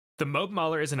The Moab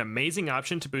Mauler is an amazing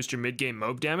option to boost your mid-game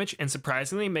Moab damage and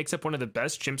surprisingly makes up one of the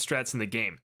best chimp strats in the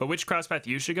game, but which crosspath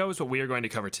you should go is what we are going to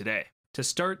cover today. To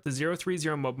start, the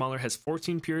 030 Moab Mauler has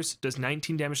 14 pierce, does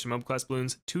 19 damage to Moab class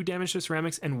bloons, 2 damage to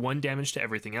ceramics, and 1 damage to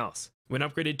everything else. When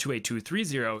upgraded to a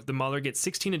 230, the Mauler gets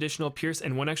 16 additional pierce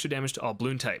and 1 extra damage to all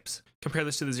bloon types. Compare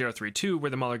this to the 032,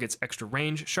 where the Mauler gets extra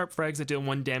range, sharp frags that deal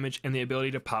 1 damage, and the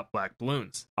ability to pop black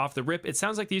bloons. Off the rip, it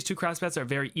sounds like these two crosspaths are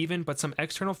very even, but some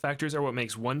external factors are what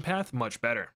makes one path much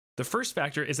better. The first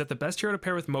factor is that the best hero to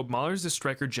pair with Moab Maulers is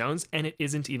Striker Jones, and it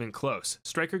isn't even close.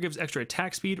 Striker gives extra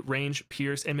attack speed, range,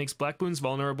 pierce, and makes black bloons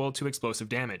vulnerable to explosive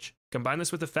damage. Combine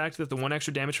this with the fact that the 1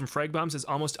 extra damage from frag bombs is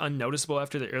almost unnoticeable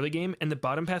after the early game, and the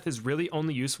bottom path is really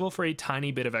only useful for a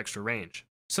tiny bit of extra range.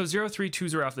 So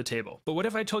 032s are off the table, but what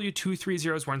if I told you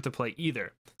 230s weren't the play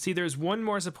either? See, there's one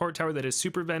more support tower that is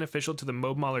super beneficial to the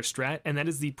Moab Mauler strat, and that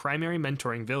is the primary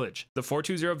mentoring village. The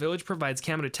 420 village provides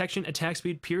camo detection, attack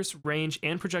speed, pierce, range,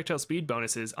 and projectile speed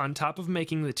bonuses, on top of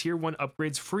making the tier 1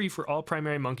 upgrades free for all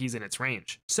primary monkeys in its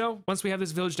range. So, once we have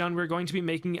this village done, we're going to be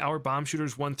making our bomb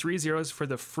shooters 130s for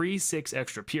the free 6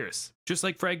 extra pierce. Just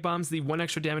like frag bombs, the 1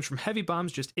 extra damage from heavy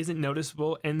bombs just isn't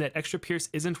noticeable, and that extra pierce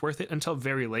isn't worth it until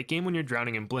very late game when you're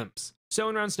drowning in blimps. So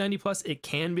in rounds 90 plus, it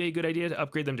can be a good idea to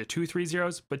upgrade them to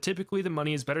 230s, but typically the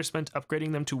money is better spent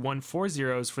upgrading them to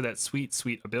 140s for that sweet,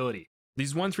 sweet ability.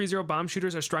 These 130 bomb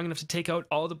shooters are strong enough to take out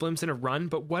all the blimps in a run,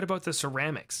 but what about the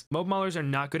ceramics? Moab Maulers are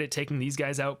not good at taking these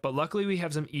guys out, but luckily we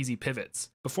have some easy pivots.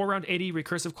 Before round 80,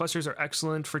 recursive clusters are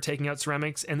excellent for taking out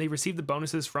ceramics, and they receive the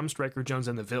bonuses from Striker Jones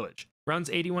and the village. Rounds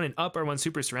 81 and up are when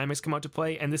super ceramics come out to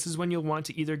play, and this is when you'll want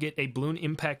to either get a bloon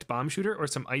impact bomb shooter or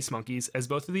some ice monkeys, as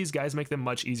both of these guys make them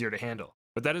much easier to handle.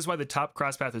 But that is why the top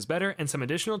crosspath is better, and some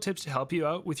additional tips to help you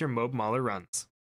out with your Moab Mauler runs.